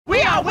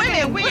are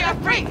women. We are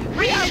free.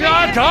 We are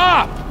Shut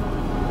up!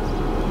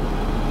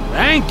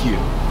 Thank you.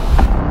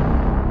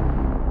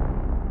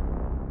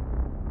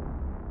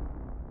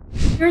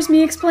 Here's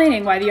me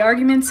explaining why the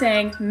argument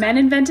saying men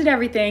invented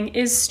everything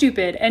is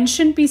stupid and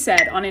shouldn't be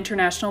said on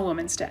International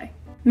Women's Day.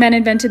 Men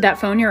invented that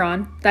phone you're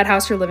on, that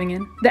house you're living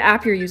in, the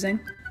app you're using.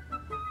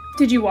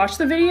 Did you watch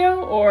the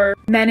video, or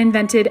men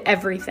invented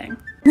everything?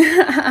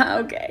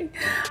 Okay.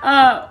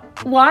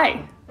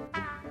 Why?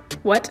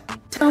 What?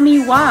 Tell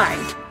me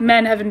why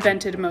men have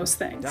invented most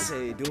things.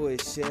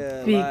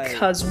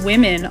 Because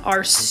women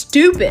are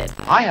stupid.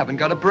 I haven't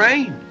got a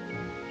brain.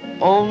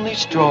 Only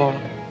straw.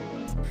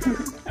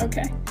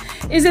 Okay.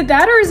 Is it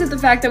that, or is it the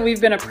fact that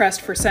we've been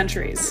oppressed for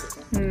centuries?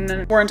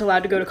 Weren't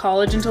allowed to go to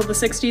college until the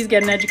 60s,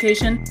 get an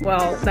education?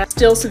 Well, that's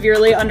still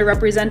severely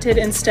underrepresented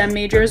in STEM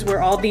majors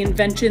where all the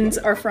inventions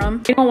are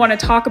from. You don't want to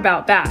talk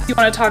about that. You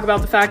want to talk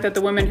about the fact that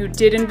the women who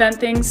did invent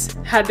things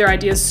had their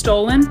ideas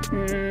stolen?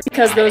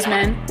 Because those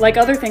men, like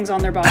other things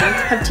on their body,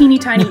 have teeny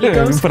tiny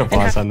egos. Put a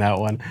pause on that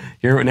one.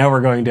 Now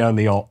we're going down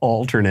the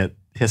alternate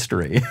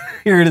history.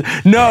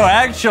 No,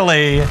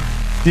 actually,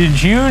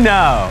 did you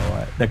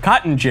know the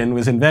cotton gin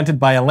was invented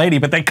by a lady,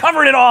 but they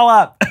covered it all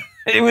up?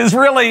 It was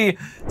really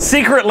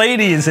secret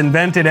ladies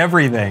invented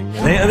everything.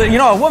 You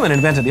know, a woman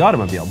invented the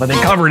automobile, but they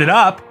covered it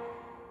up.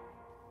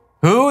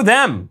 Who?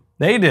 Them.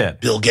 They did.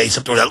 Bill Gates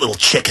up there with that little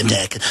chicken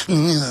neck.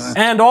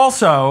 And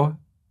also,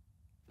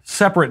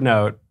 separate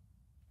note,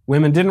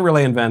 women didn't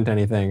really invent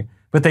anything,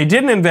 but they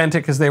didn't invent it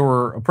because they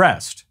were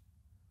oppressed.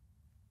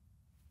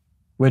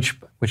 Which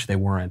they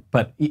weren't.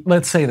 But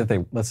let's say that they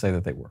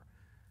were.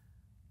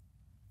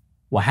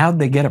 Well, how'd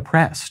they get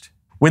oppressed?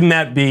 Wouldn't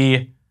that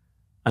be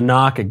a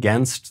knock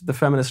against the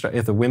feminist?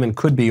 If the women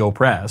could be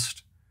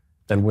oppressed,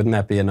 then wouldn't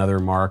that be another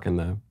mark in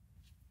the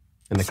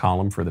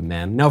column for the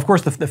men? Now, of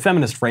course, the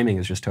feminist framing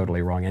is just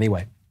totally wrong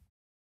anyway,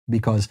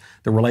 because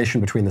the relation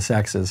between the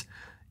sexes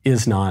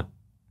is not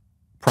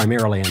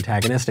primarily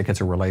antagonistic. It's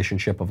a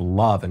relationship of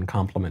love and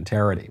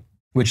complementarity,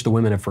 which the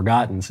women have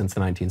forgotten since the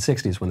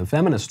 1960s when the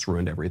feminists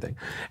ruined everything.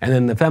 And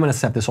then the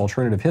feminists have this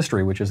alternative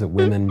history, which is that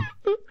women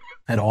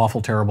had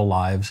awful, terrible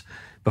lives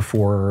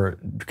before,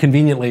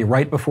 conveniently,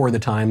 right before the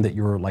time that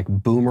your like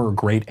boomer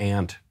great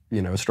aunt,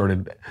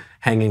 started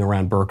hanging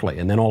around Berkeley,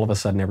 and then all of a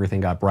sudden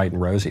everything got bright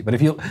and rosy. But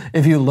if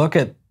you look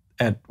at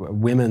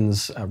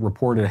women's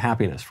reported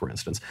happiness, for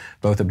instance,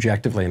 both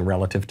objectively and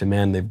relative to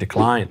men, they've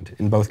declined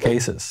in both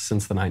cases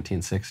since the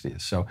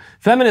 1960s. So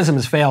feminism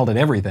has failed at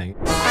everything.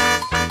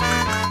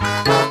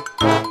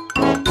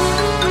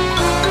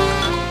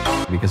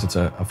 Because it's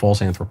a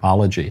false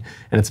anthropology,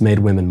 and it's made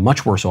women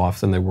much worse off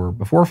than they were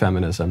before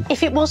feminism.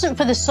 If it wasn't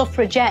for the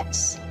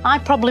suffragettes, I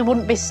probably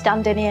wouldn't be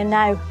standing here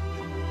now.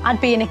 I'd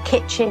be in a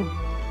kitchen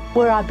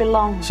where I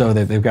belong. So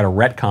they've got to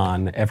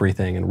retcon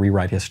everything and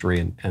rewrite history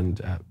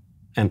and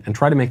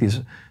try to make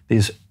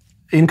these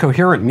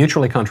incoherent,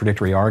 mutually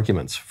contradictory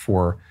arguments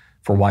for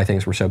why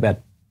things were so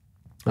bad.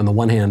 On the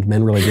one hand,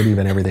 men really did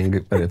invent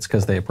everything, but it's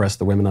because they oppressed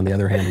the women. On the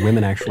other hand,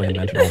 women actually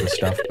invented all this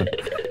stuff, but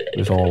it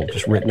was all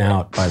just written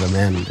out by the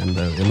men and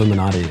the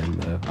Illuminati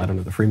and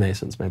the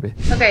Freemasons, maybe.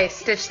 Okay,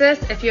 stitch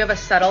this if you have a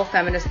subtle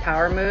feminist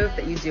power move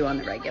that you do on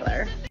the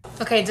regular.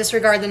 Okay,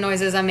 disregard the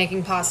noises, I'm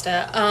making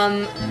pasta.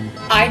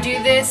 I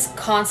do this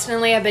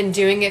constantly. I've been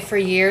doing it for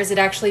years. It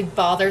actually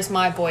bothers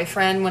my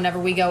boyfriend whenever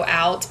we go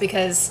out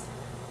because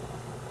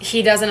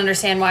he doesn't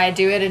understand why I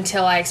do it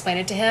until I explain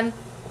it to him.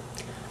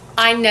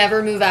 I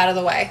never move out of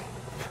the way.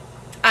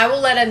 I will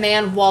let a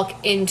man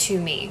walk into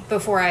me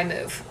before I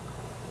move.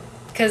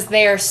 Because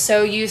they are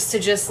so used to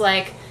just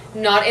like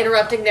not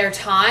interrupting their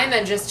time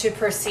and just to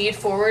proceed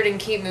forward and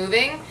keep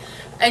moving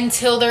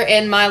until they're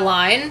in my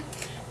line.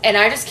 And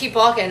I just keep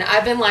walking.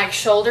 I've been like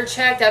shoulder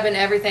checked, I've been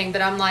everything,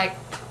 but I'm like,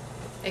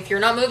 if you're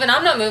not moving,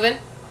 I'm not moving.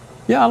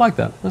 Yeah, I like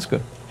that. That's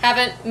good.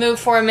 Haven't moved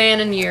for a man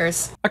in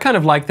years. I kind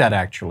of like that,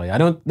 actually.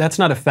 That's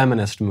not a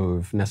feminist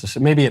move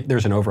necessarily. Maybe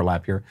there's an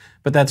overlap here,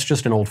 but that's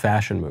just an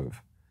old-fashioned move.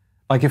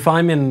 Like if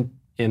I'm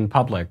in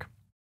public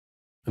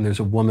and there's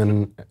a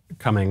woman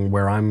coming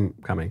where I'm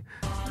coming,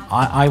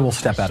 I will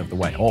step out of the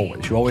way,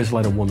 always. You always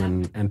let a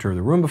woman enter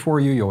the room before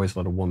you. You always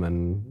let a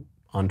woman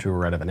onto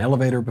or out of an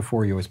elevator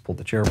before. You always pull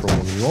the chair for a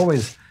woman. You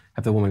always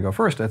have the woman go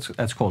first.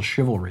 That's called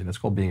chivalry. That's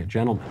called being a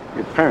gentleman.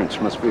 Your parents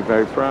must be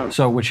very proud.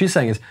 So what she's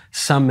saying is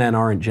some men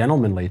aren't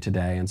gentlemanly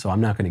today, and so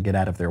I'm not going to get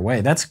out of their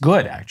way. That's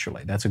good,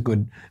 actually. That's a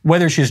good,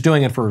 whether she's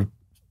doing it for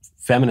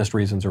feminist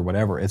reasons or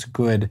whatever, it's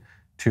good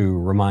to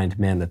remind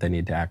men that they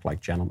need to act like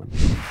gentlemen.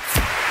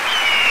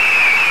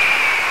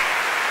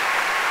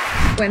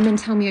 When men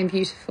tell me I'm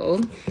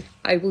beautiful,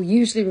 I will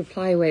usually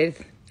reply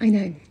with, I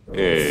know.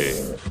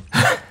 Hey.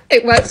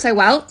 It works so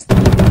well,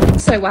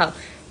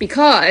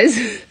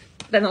 because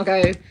then I'll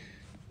go,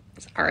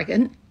 it's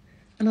arrogant.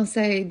 And I'll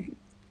say,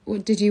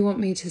 what did you want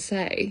me to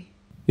say?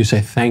 You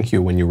say thank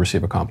you when you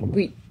receive a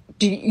compliment.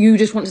 Do you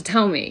just want to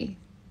tell me?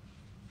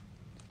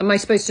 Am I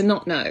supposed to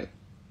not know?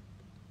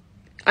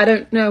 I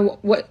don't know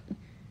what...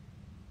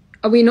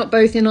 Are we not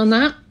both in on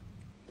that?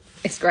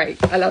 It's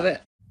great. I love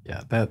it.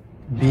 Yeah, that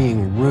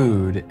being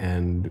rude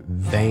and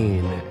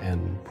vain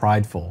and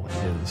prideful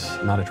is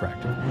not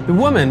attractive. The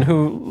woman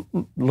who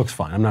looks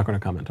fine, I'm not going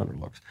to comment on her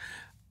looks.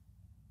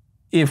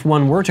 If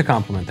one were to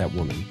compliment that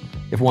woman,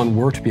 if one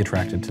were to be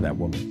attracted to that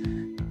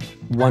woman,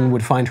 one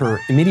would find her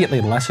immediately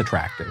less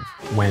attractive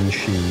when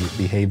she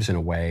behaves in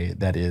a way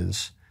that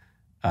is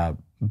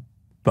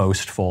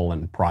boastful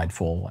and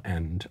prideful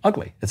and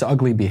ugly. It's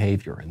ugly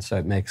behavior, and so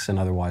it makes an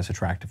otherwise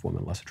attractive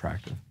woman less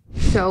attractive.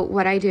 So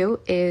what I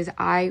do is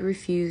I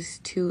refuse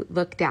to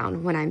look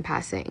down when I'm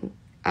passing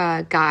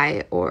a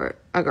guy or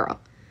a girl.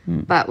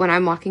 But when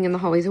I'm walking in the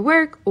hallways of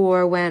work,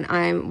 or when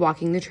I'm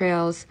walking the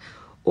trails,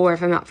 or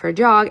if I'm out for a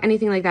jog,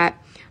 anything like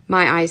that,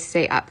 my eyes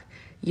stay up.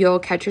 You'll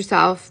catch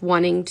yourself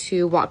wanting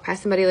to walk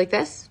past somebody like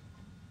this.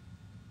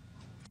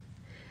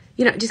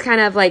 You know, just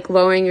kind of like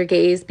lowering your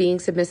gaze, being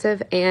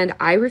submissive, and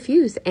I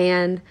refuse.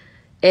 And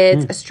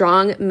it's a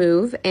strong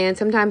move, and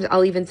sometimes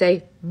I'll even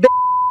say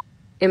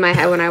in my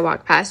head when I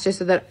walk past, just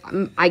so that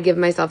I give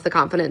myself the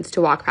confidence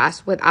to walk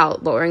past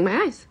without lowering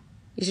my eyes.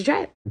 You should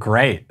try it.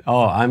 Great.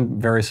 Oh, I'm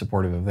very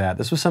supportive of that.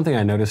 This was something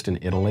I noticed in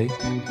Italy.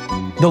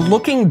 The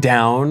looking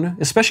down,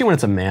 especially when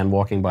it's a man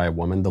walking by a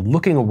woman, the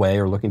looking away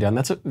or looking down,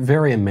 that's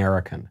very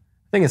American.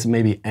 I think it's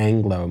maybe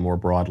Anglo more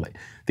broadly.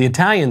 The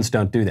Italians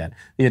don't do that.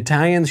 The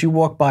Italians, you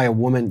walk by a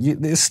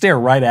woman, they stare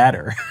right at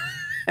her.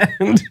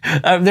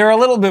 And they're a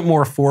little bit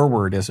more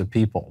forward as a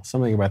people,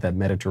 something about that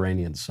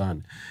Mediterranean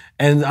sun.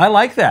 And I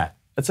like that.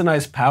 That's a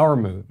nice power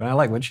move. And I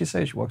like what she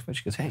says. She walks by,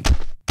 she goes, hey.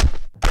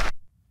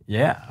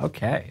 Yeah,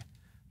 okay.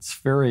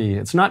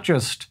 It's not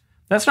just,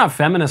 that's not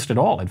feminist at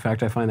all. In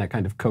fact, I find that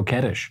kind of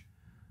coquettish.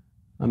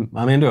 I'm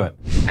into it.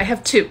 I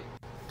have two.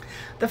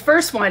 The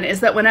first one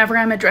is that whenever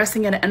I'm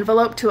addressing an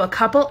envelope to a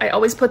couple, I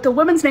always put the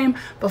woman's name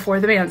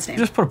before the man's name.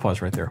 Just put a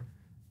pause right there.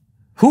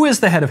 Who is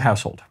the head of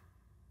household?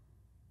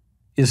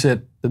 Is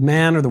it the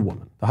man or the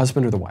woman, the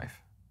husband or the wife?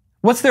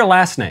 What's their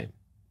last name?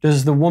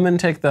 Does the woman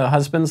take the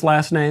husband's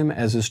last name,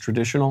 as is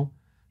traditional?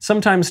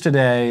 Sometimes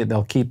today,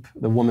 the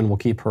woman will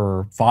keep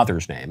her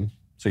father's name.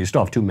 So you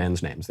still have two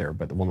men's names there,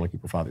 but the woman will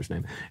keep her father's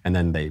name. And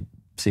then they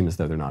seem as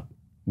though they're not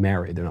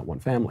married, they're not one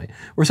family.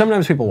 Or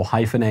sometimes people will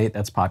hyphenate,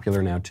 that's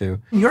popular now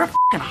too. You're a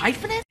fucking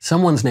hyphenate?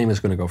 Someone's name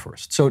is going to go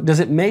first. So does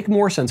it make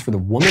more sense for the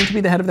woman to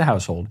be the head of the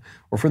household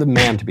or for the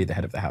man to be the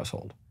head of the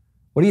household?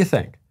 What do you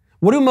think?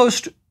 What do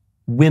most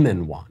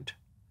women want?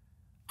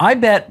 I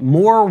bet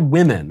more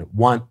women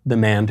want the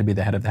man to be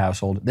the head of the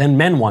household than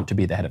men want to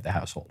be the head of the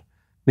household.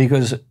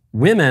 Because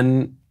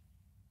women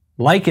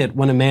like it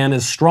when a man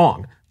is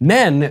strong.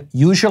 Men,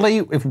 usually,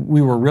 if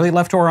we were really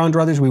left to our own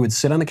druthers, we would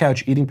sit on the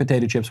couch eating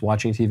potato chips,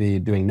 watching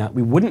TV,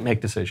 we wouldn't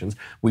make decisions,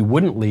 we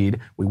wouldn't lead,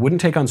 we wouldn't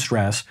take on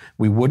stress,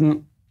 we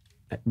wouldn't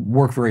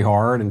work very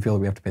hard and feel that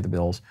we have to pay the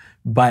bills.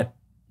 But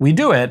we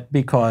do it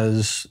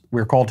because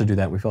we're called to do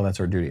that, we feel that's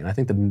our duty. And I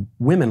think the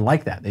women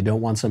like that. They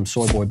don't want some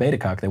soy boy beta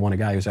cuck, they want a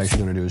guy who's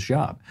actually going to do his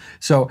job.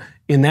 So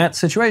in that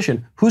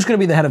situation, who's going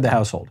to be the head of the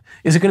household?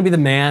 Is it going to be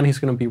the man? He's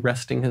going to be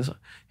resting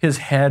his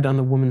head on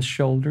the woman's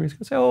shoulder. He's going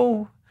to say,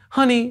 oh,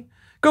 honey,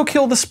 go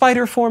kill the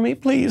spider for me,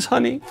 please,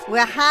 honey.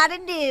 Well, how to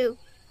do?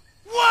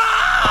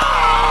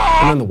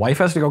 And then the wife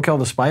has to go kill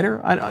the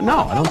spider? No,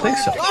 I don't think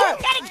so.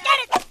 Get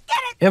it.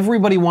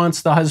 Everybody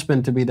wants the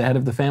husband to be the head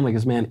of the family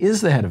because man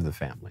is the head of the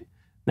family,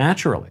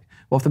 naturally.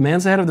 Well, if the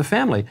man's the head of the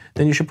family,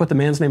 then you should put the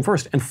man's name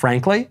first. And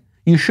frankly,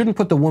 you shouldn't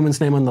put the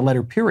woman's name on the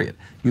letter, period.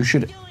 You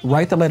should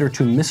write the letter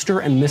to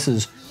Mr. and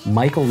Mrs.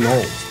 Michael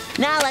Knowles.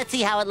 Now let's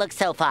see how it looks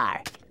so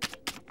far.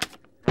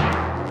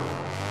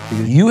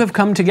 You have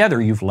come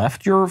together, you've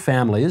left your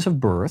families of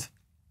birth,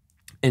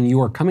 and you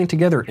are coming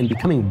together and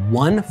becoming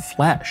one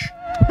flesh.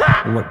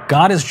 And what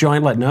God has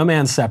joined, let no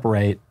man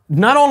separate.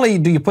 Not only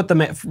do you put the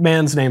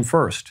man's name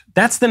first,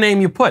 that's the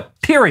name you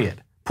put,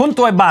 period.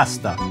 Punto e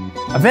basta.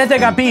 Avete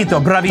capito,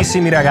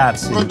 bravissimi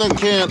ragazzi. But they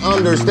can't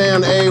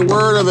understand a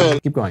word of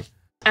it. Keep going.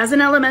 As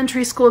an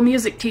elementary school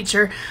music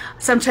teacher,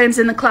 sometimes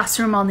in the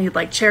classroom I'll need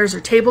like chairs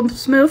or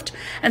tables moved,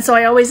 and so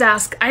I always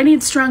ask, I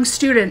need strong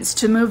students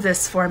to move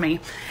this for me.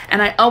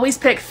 And I always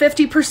pick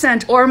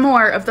 50% or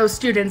more of those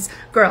students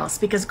girls,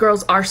 because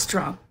girls are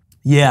strong.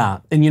 Yeah,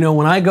 and you know,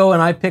 when I go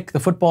and I pick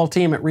the football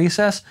team at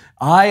recess,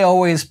 I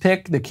always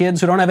pick the kids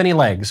who don't have any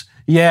legs.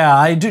 Yeah,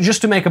 I do,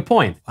 just to make a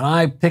point. When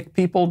I pick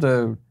people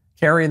to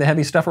carry the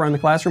heavy stuff around the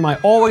classroom, I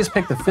always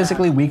pick the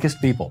physically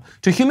weakest people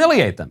to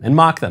humiliate them and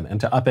mock them and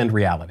to upend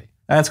reality.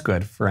 That's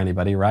good for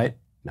anybody, right?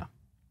 No. I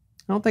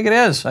don't think it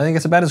is. I think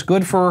it's about as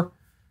good for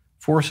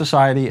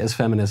society as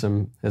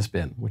feminism has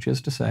been, which is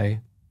to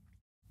say,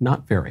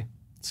 not very.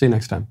 See you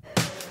next time.